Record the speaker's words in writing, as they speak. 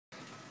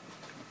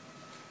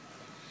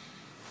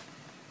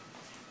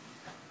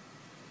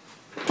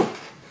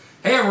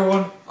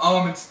everyone,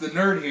 it's the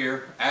nerd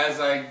here. As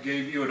I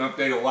gave you an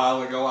update a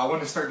while ago, I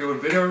want to start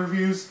doing video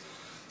reviews.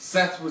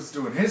 Seth was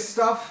doing his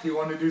stuff, he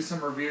wanted to do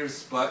some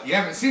reviews, but you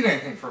haven't seen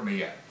anything from me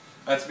yet.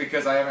 That's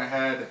because I haven't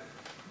had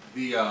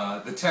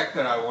the tech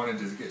that I wanted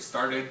to get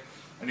started.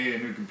 I need a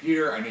new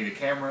computer, I need a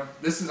camera.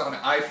 This is on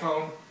an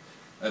iPhone,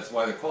 that's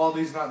why the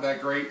quality's not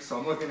that great, so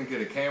I'm looking to get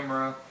a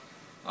camera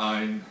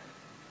and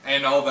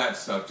all that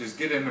stuff. Just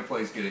get into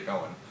place, get it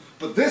going.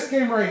 But this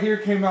game right here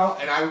came out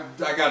and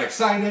I got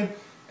excited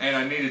and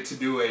I needed to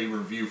do a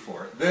review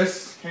for it.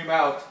 This came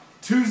out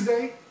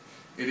Tuesday.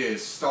 It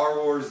is Star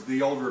Wars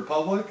The Old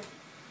Republic,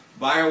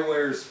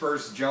 BioWare's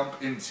first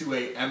jump into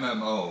a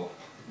MMO,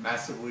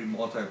 massively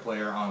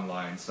multiplayer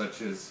online,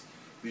 such as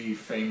the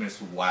famous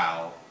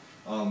WoW,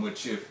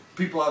 which if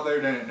people out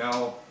there didn't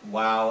know,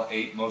 WoW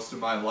ate most of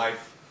my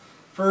life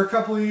for a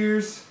couple of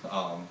years.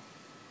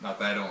 Not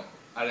that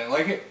I didn't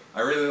like it. I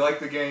really liked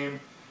the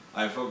game.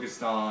 I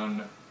focused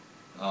on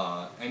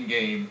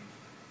endgame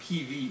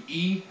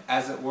PvE,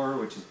 as it were,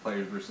 which is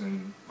players versus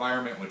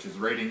environment, which is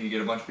raiding. You get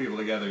a bunch of people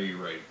together,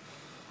 you raid.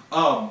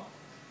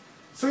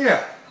 So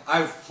yeah,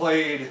 I've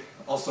played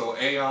also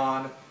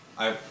Aeon,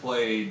 I've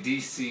played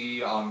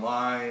DC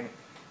Online,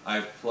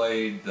 I've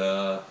played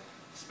the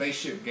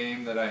spaceship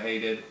game that I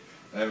hated.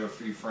 I have a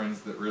few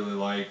friends that really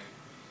like.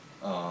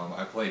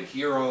 I played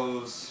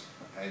Heroes,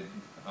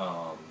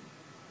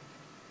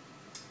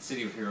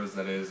 City of Heroes,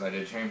 that is. I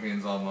did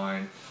Champions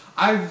Online.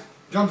 I've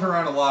jumped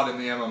around a lot in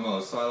the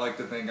MMOs, so I like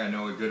to think I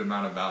know a good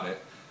amount about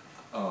it.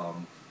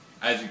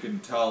 As you can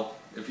tell,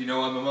 if you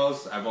know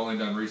MMOs, I've only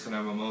done recent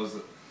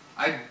MMOs.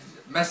 I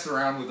messed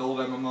around with old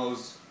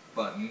MMOs,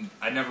 but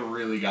I never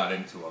really got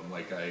into them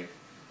like I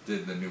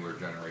did the newer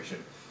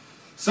generation.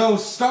 So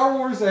Star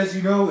Wars, as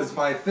you know, is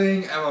my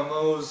thing.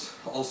 MMOs,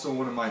 also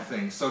one of my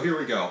things. So here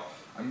we go.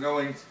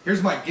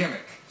 Here's my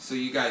gimmick, so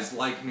you guys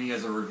like me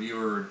as a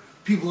reviewer.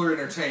 People are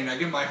entertained. I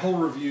give my whole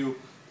review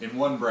in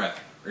one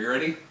breath. Are you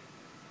ready?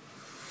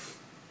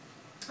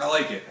 I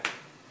like it.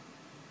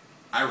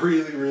 I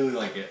really, really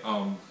like it.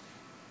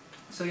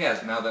 So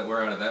yes, now that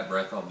we're out of that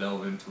breath, I'll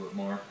delve into it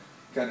more.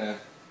 Kind of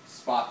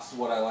spots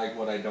what I like,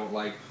 what I don't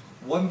like.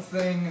 One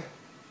thing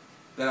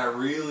that I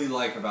really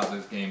like about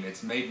this game,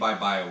 it's made by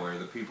BioWare,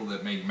 the people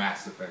that made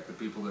Mass Effect, the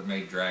people that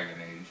made Dragon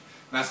Age.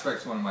 Mass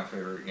Effect's one of my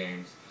favorite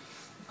games.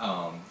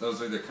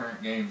 Those are the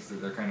current games that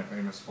they're kind of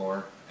famous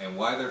for. And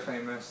why they're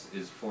famous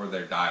is for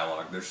their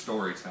dialogue, their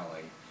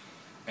storytelling.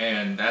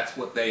 And that's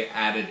what they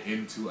added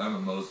into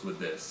MMOs with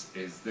this,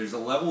 is there's a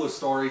level of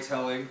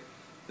storytelling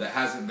that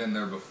hasn't been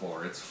there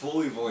before. It's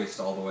fully voiced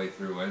all the way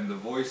through, and the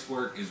voice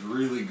work is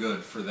really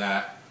good for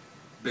that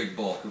big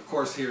bulk. Of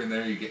course, here and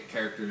there you get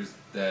characters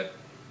that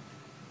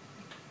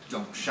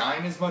don't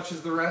shine as much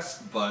as the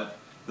rest, but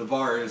the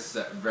bar is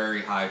set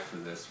very high for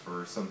this,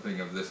 for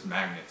something of this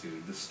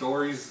magnitude. The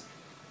story's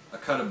a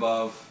cut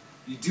above.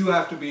 You do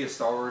have to be a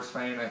Star Wars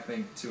fan, I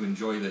think, to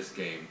enjoy this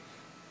game.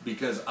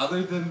 Because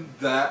other than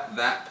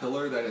that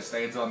pillar that it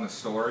stands on, the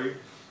story,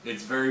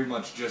 it's very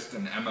much just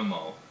an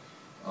MMO.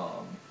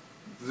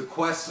 The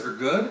quests are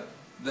good,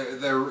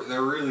 they're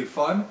really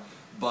fun,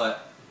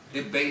 but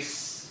it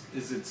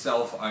bases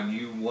itself on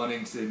you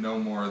wanting to know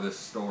more of the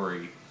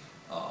story,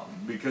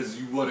 because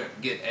you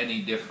wouldn't get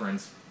any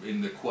difference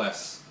in the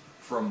quests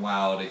from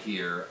WoW to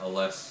here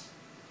unless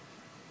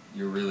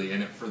you're really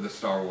in it for the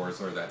Star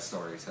Wars or that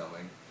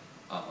storytelling.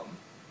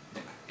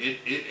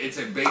 It's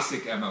a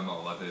basic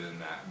MMO other than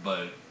that,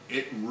 but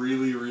it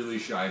really, really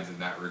shines in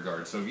that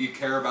regard. So if you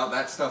care about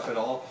that stuff at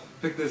all,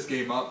 pick this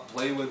game up,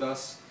 play with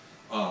us.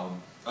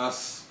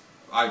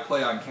 I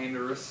play on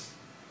Canderous,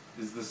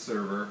 is the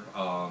server.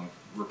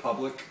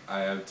 Republic, I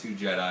have 2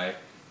 Jedi.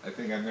 I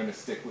think I'm going to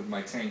stick with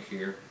my tank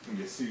here. You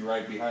can see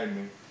right behind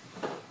me.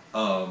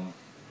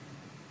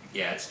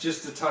 Yeah, it's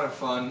just a ton of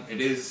fun. It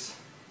is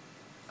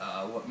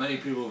what many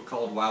people have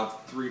called WoW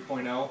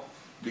 3.0,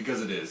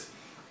 because it is.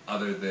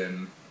 Other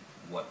than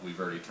what we've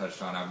already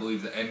touched on. I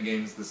believe the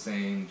endgame's the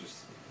same,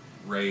 just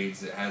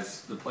raids. It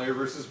has the player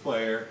versus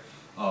player.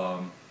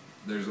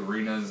 There's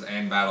arenas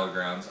and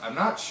battlegrounds. I'm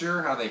not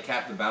sure how they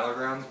capped the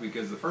battlegrounds,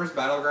 because the first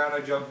battleground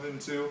I jumped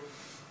into,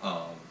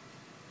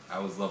 I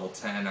was level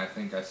 10. I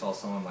think I saw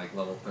someone like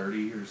level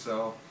 30 or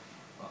so.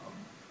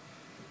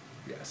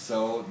 Yeah,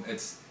 so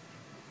it's...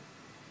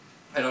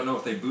 I don't know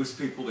if they boost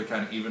people to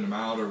kind of even them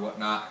out or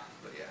whatnot,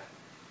 but yeah.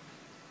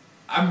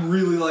 I'm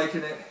really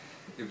liking it.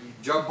 If you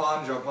jump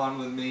on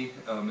with me.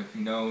 If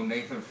you know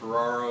Nathan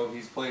Ferraro,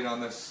 he's played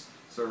on this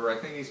server. I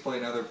think he's played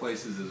in other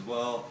places as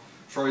well.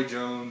 Troy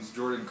Jones,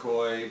 Jordan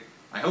Coy,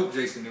 I hope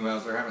Jason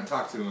Newhouser, I haven't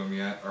talked to him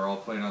yet, are all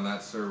playing on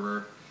that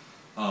server.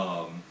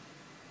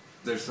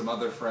 There's some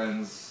other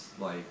friends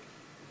like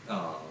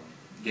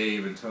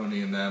Gabe and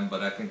Tony and them,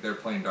 but I think they're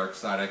playing Dark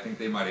Side. I think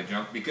they might have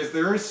jumped, because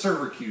there is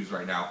server queues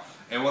right now.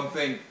 And one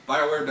thing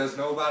BioWare does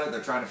know about it,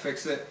 they're trying to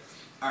fix it.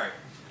 Alright.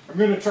 I'm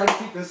going to try to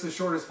keep this as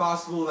short as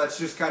possible. That's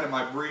just kind of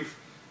my brief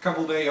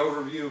couple-day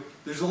overview.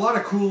 There's a lot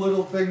of cool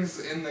little things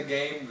in the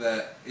game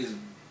that is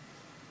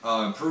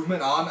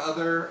improvement on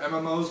other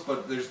MMOs,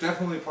 but there's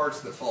definitely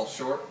parts that fall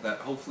short that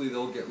hopefully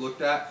they'll get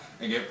looked at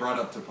and get brought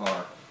up to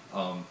par.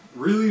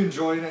 Really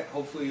enjoying it.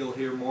 Hopefully you'll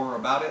hear more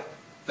about it.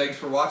 Thanks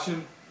for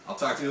watching. I'll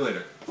talk to you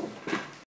later.